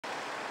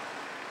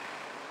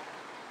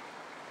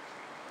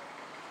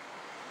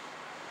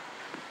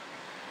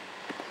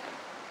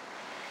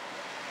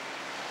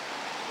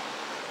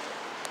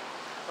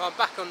Well, I'm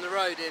back on the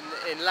road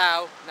in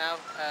Laos now,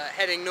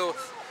 heading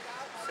north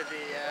for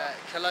the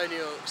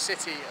colonial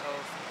city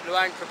of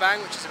Luang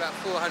Prabang, which is about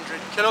 400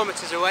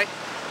 kilometres away.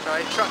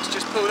 Sorry, truck's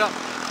just pulled up,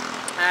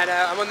 and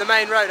I'm on the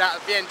main road out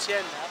of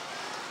Vientiane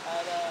now.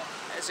 And,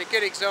 it's a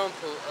good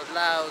example of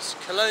Laos'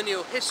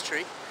 colonial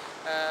history.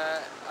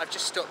 I've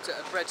just stopped at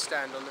a bread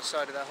stand on the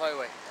side of the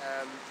highway.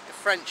 The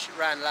French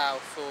ran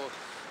Laos for,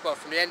 well,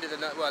 from the end of the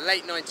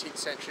late 19th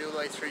century all the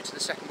way through to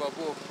the Second World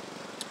War,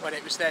 when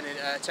it was then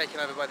taken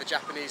over by the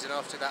Japanese, and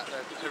after that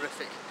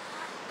horrific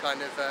kind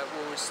of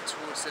wars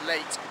towards the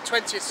late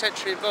 20th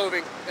century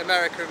involving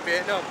America and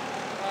Vietnam.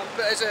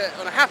 But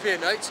on a happier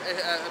note,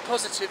 a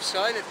positive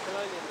sign of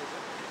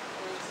colonialism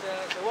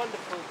is the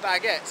wonderful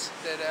baguette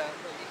that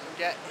you can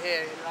get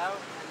here in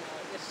Laos.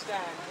 And this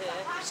stand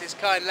here, which this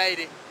kind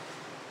lady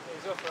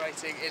is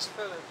operating, is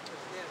full of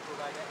beautiful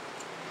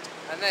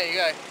baguette. And there you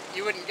go.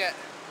 You wouldn't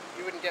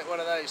get one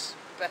of those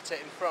better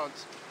in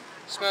France.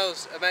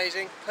 Smells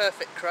amazing,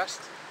 perfect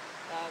crust,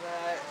 and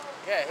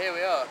yeah, here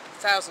we are,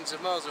 thousands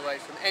of miles away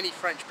from any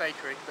French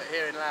bakery, but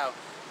here in Laos,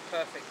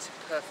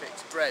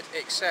 perfect bread,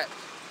 except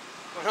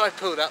when I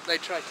pulled up they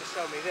tried to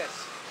sell me this.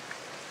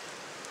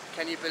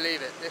 Can you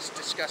believe it? This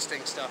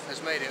disgusting stuff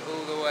has made it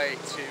all the way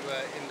to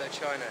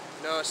Indochina.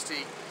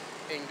 Nasty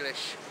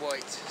English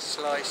white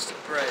sliced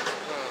bread.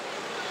 Oh.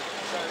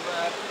 So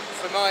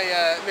for my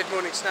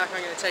mid-morning snack,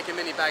 I'm going to take a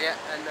mini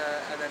baguette and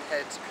then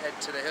head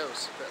to the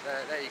hills. But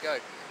there you go.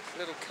 A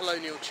little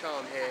colonial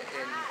charm here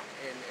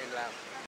in Laos.